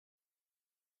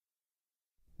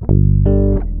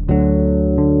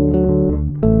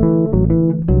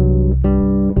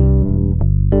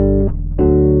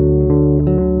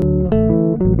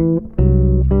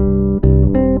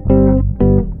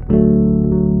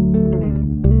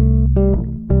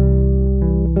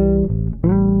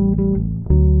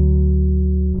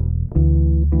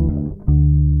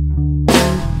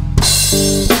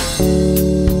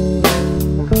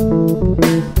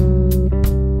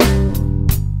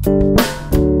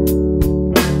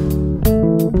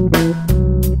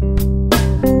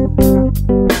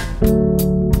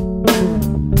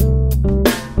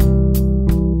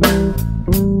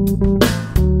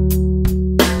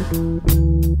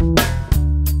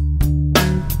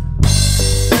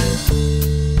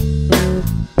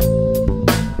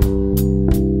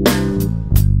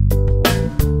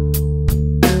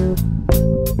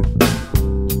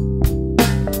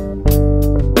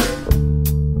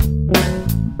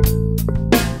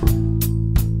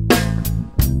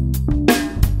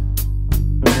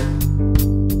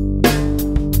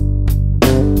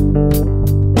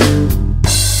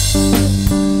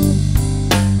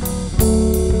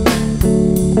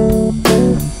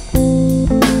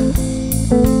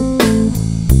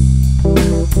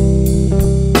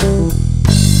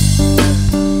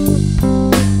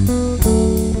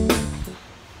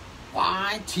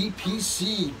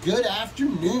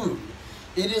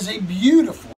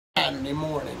beautiful Saturday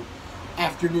morning,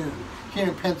 afternoon here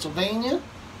in Pennsylvania.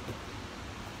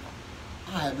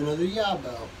 I have another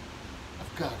Yabo.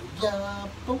 I've got a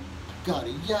Yabo. I've got a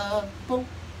Yabo.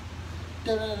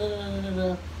 Da, da, da, da, da,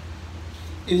 da.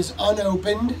 It is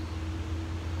unopened,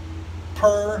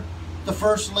 per the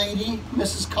First Lady,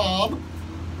 Mrs. Cobb.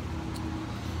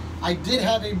 I did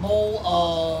have a bowl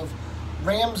of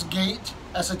Ramsgate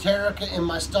Esoterica in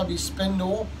my stubby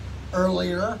spindle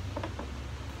earlier.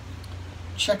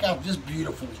 Check out this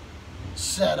beautiful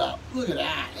setup. Look at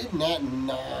that. Isn't that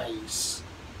nice?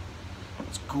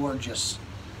 It's gorgeous.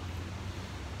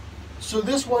 So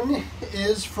this one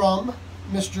is from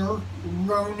Mr.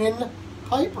 Ronin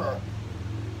Piper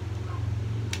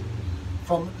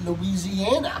from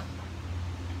Louisiana.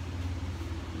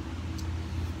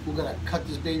 We're going to cut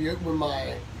this baby open with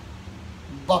my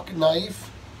buck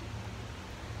knife.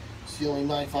 It's the only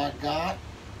knife I got.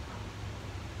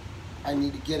 I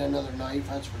need to get another knife,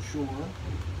 that's for sure.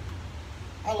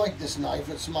 I like this knife.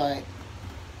 It's my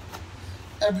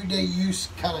everyday use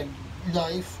kind of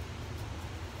knife.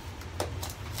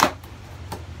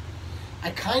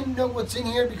 I kind of know what's in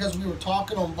here because we were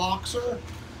talking on Voxer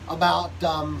about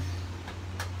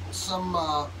some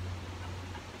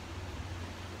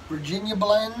Virginia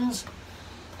blends,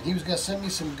 and he was going to send me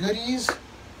some goodies.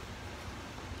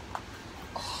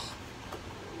 Oh,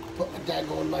 put my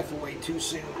daggone knife away too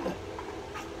soon.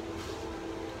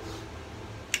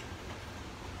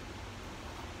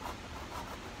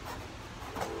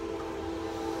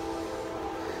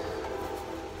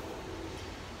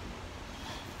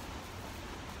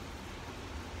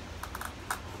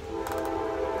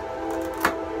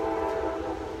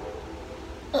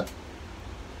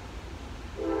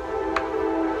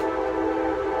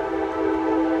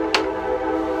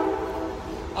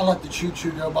 I'll let the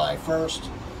choo-choo go by first.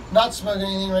 Not smoking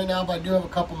anything right now, but I do have a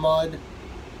cup of mud.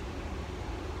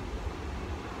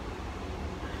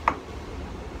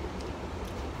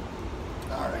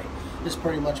 Alright, it's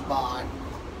pretty much by.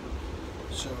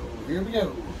 So, here we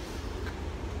go.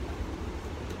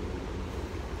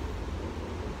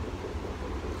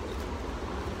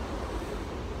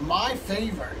 My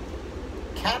favorite,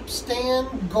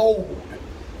 Capstan Gold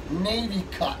Navy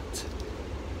Cut.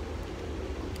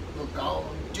 Look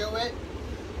on to it.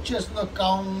 Just look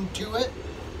on to it.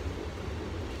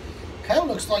 Kind of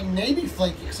looks like Navy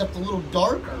Flake, except a little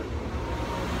darker.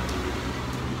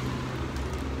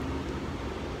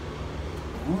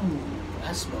 Ooh,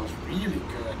 that smells really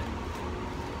good.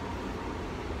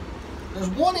 There's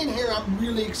one in here I'm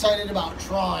really excited about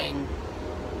trying,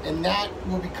 and that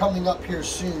will be coming up here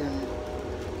soon.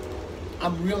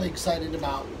 I'm really excited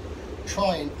about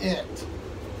trying it.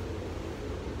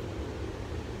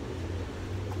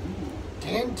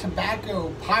 Dan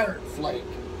Tobacco Pirate Flake.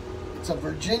 It's a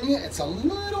Virginia. It's a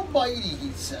little bitey,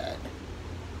 he said.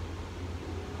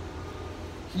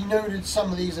 He noted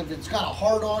some of these. If it's got a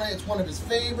heart on it, it's one of his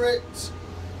favorites.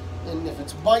 And if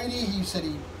it's bitey, he said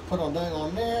he put on that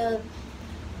on there.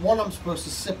 One I'm supposed to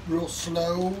sip real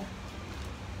slow.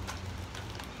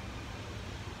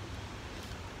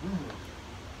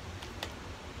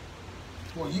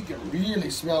 Well, you can really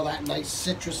smell that nice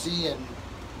citrusy and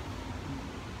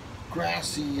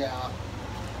grassy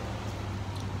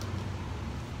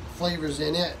flavors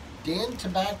in it. Dan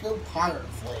Tobacco Pirate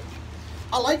Flake.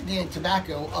 I like Dan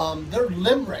Tobacco. Their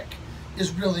Limerick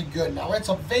is really good. Now, it's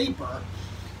a vapor,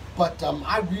 but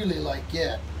I really like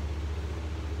it.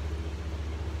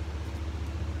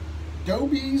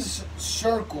 Dobie's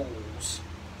Circles.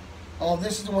 Oh,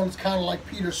 this is the one that's kind of like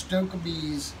Peter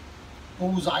Stokeby's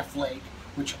Bullseye Flake,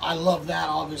 which I love that.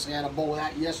 Obviously, I had a bowl of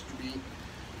that yesterday.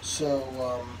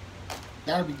 So,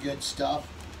 that'll be good stuff.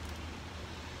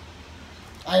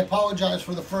 I apologize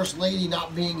for the First Lady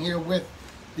not being here with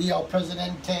the El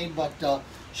Presidente, but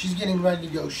she's getting ready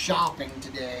to go shopping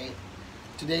today.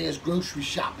 Today is grocery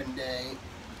shopping day.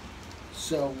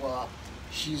 So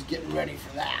she's getting ready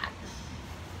for that.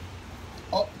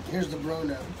 Oh, here's the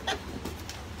Bruno.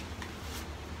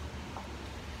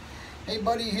 Hey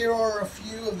buddy, here are a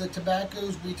few of the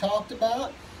tobaccos we talked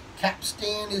about.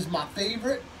 Capstan is my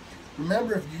favorite.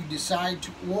 Remember, if you decide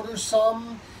to order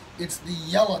some, it's the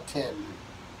yellow tin.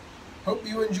 Hope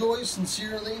you enjoy.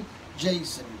 Sincerely,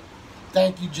 Jason.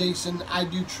 Thank you, Jason. I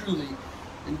do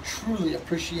truly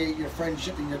appreciate your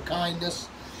friendship and your kindness.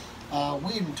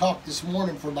 We even talked this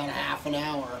morning for about a half an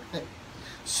hour.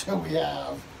 So we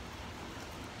have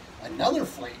another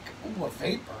flake. Ooh, a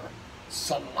vapor.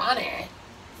 Solani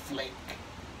Flake.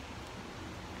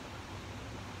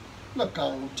 Look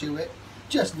on to it.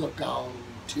 Just look on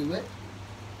to it,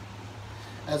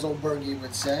 as old Bergie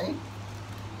would say.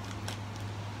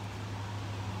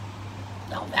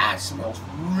 Now that smells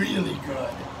really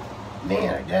good.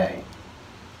 Man, a day.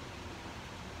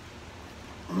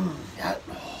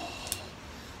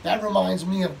 That reminds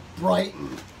me of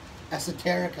Brighton.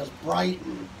 Esoterica's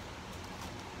Brighton.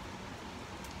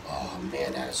 Oh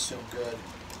man, that is so good.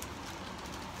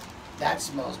 That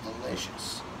smells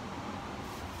delicious.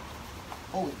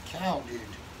 Holy cow, dude.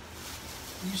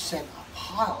 You sent a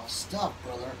pile of stuff,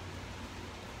 brother.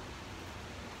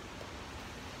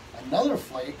 Another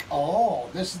flake. Oh,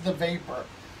 this is the vapor.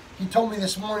 He told me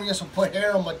this morning this will put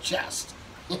hair on my chest.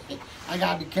 I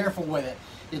gotta be careful with it.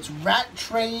 It's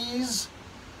Rattray's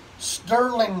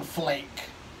Sterling Flake.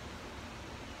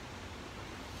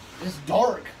 It's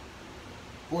dark.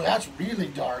 Boy, that's really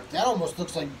dark. That almost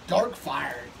looks like dark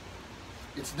fire.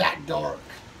 It's that dark.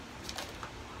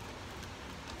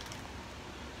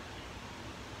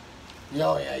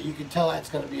 Oh yeah, you can tell that's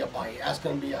going to be a bite. That's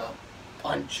going to be a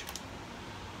punch.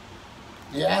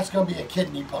 Yeah, that's going to be a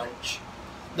kidney punch.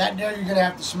 That there you're going to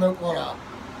have to smoke on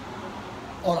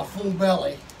a full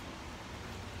belly.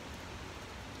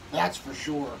 That's for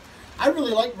sure. I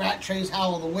really like Rattray's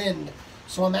Howl of the Wind,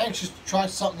 so I'm anxious to try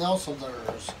something else of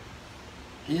theirs.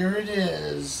 Here it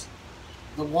is.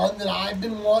 The one that I've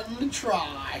been wanting to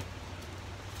try.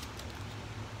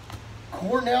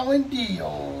 Cornell and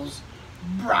Deal's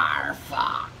Briar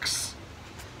Fox.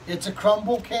 It's a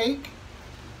crumble cake.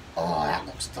 Oh, that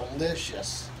looks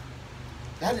delicious.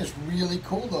 That is really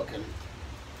cool looking.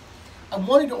 I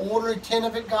wanted to order a tin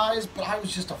of it, guys, but I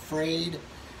was just afraid.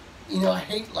 You know, I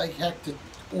hate like heck to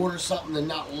order something and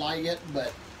not like it,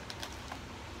 but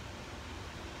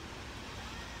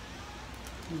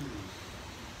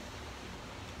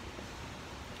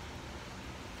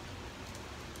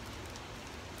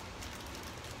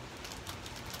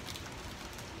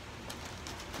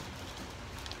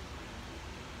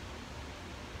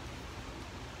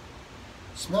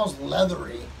smells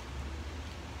leathery.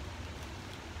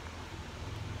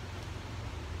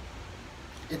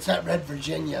 It's that Red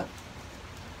Virginia.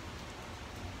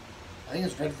 I think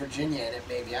it's Red Virginia in it,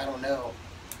 maybe. I don't know.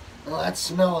 Well, that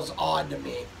smell is odd to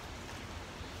me.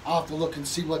 I'll have to look and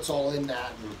see what's all in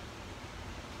that.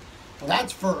 Well,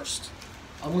 that's first.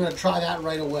 I'm going to try that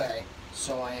right away.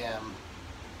 So I am.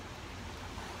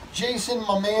 Jason,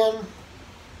 my man,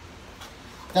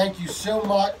 thank you so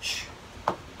much.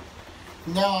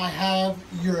 Now I have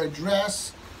your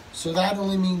address, so that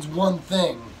only means one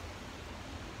thing.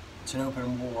 It's an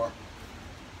open war.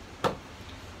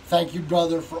 Thank you,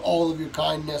 brother, for all of your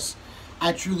kindness.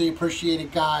 I truly appreciate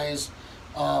it, guys.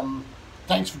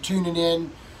 Thanks for tuning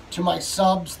in. To my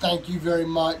subs, thank you very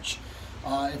much.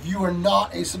 If you are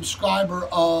not a subscriber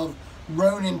of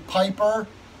Ronin Piper,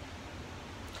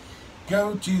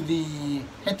 hit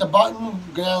the button,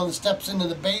 go down the steps into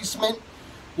the basement,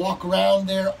 walk around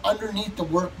there. Underneath the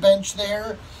workbench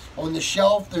there on the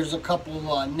shelf, there's a couple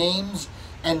names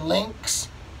and links.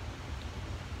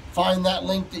 Find that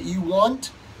link that you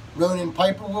want. Ronin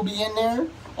Piper will be in there,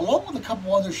 along with a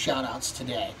couple other shout outs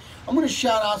today. I'm going to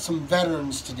shout out some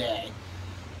veterans today.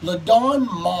 LaDon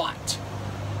Mott.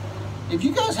 If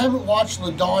you guys haven't watched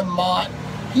LaDon Mott,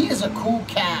 he is a cool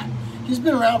cat. He's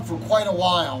been around for quite a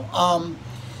while.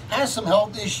 Has some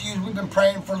health issues. We've been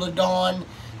praying for LaDon,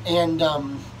 and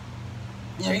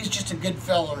you know, he's just a good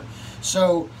feller.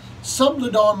 So sub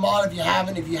LaDon Mott if you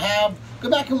haven't. If you have, go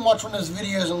back and watch one of those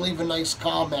videos and leave a nice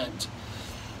comment.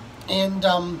 And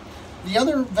the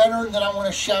other veteran that I want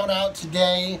to shout out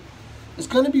today is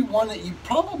going to be one that you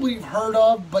probably have heard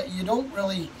of, but you don't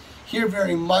really hear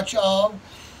very much of,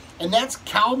 and that's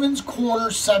Calvin's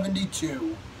Corner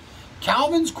 72.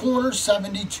 Calvin's Corner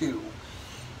 72.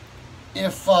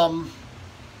 If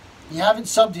you haven't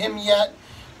subbed him yet,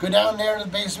 go down there in the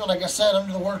basement, like I said,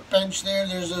 under the workbench there.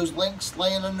 There's those links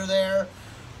laying under there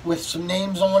with some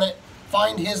names on it.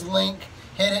 Find his link,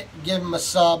 hit it, give him a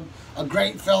sub. A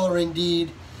great feller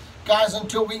indeed. Guys,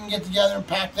 until we can get together and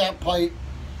pack that pipe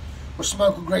or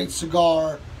smoke a great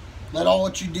cigar, let all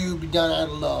what you do be done out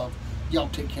of love. Y'all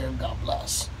take care and God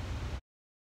bless.